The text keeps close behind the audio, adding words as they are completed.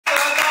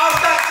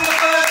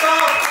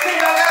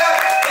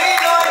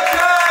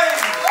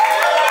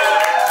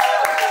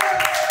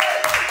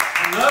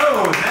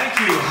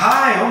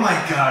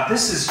God,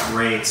 this is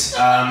great.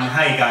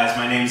 Hi guys,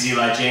 my name's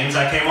Eli James.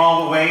 I came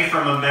all the way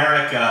from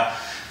America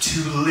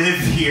to live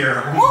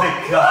here. Oh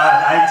my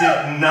God, I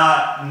did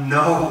not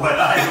know what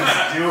I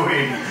was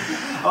doing.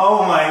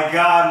 Oh my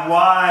God,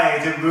 why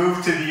to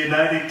move to the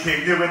United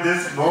Kingdom at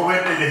this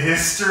moment in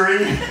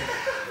history?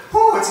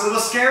 Whew, it's a little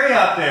scary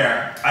out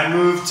there. I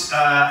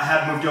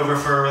had moved over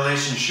for a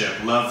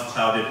relationship. Love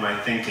clouded my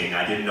thinking.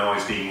 I didn't know I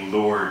was being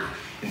lured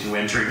into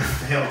entering a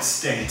failed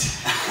state.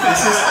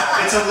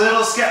 It's a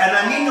little scary, and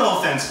I mean no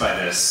offense by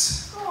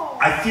this.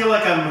 I feel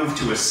like I moved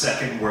to a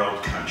second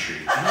world country.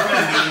 You know what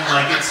I mean?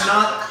 Like, it's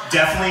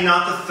definitely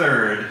not the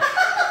third,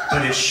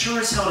 but it sure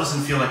as hell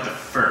doesn't feel like the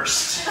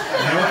first. You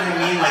know what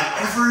I mean?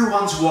 Like,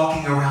 everyone's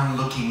walking around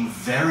looking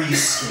very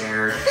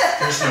scared.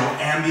 There's no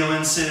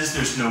ambulances,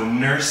 there's no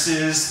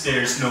nurses,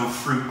 there's no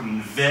fruit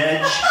and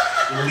veg.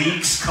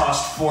 Leeks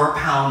cost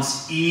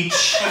 £4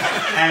 each,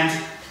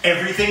 and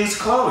everything's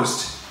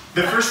closed.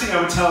 The first thing I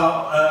would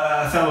tell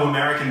a fellow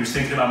American who's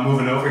thinking about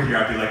moving over here,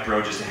 I'd be like,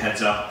 bro, just a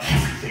heads up,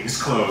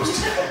 everything's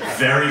closed.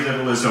 Very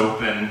little is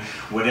open.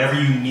 Whatever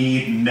you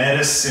need,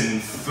 medicine,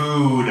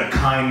 food, a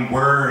kind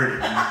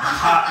word,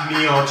 hot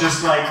meal,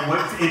 just like,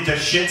 the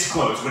shit's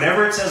closed.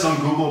 Whatever it says on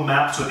Google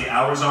Maps what the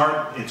hours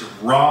are, it's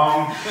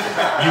wrong.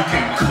 You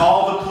can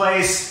call the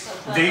place,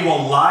 they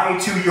will lie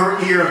to your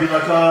ear and be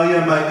like, oh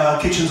yeah, my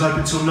kitchen's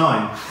open till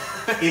 9.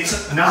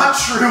 It's not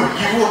true.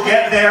 You will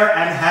get there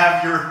and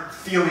have your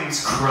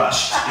feelings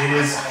crushed. It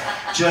is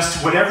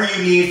just whatever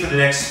you need for the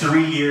next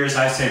 3 years.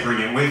 I say bring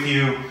it with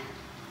you.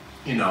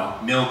 You know,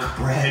 milk,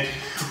 bread,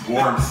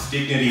 warmth,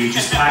 dignity,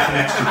 just pack an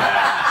extra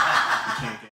bag.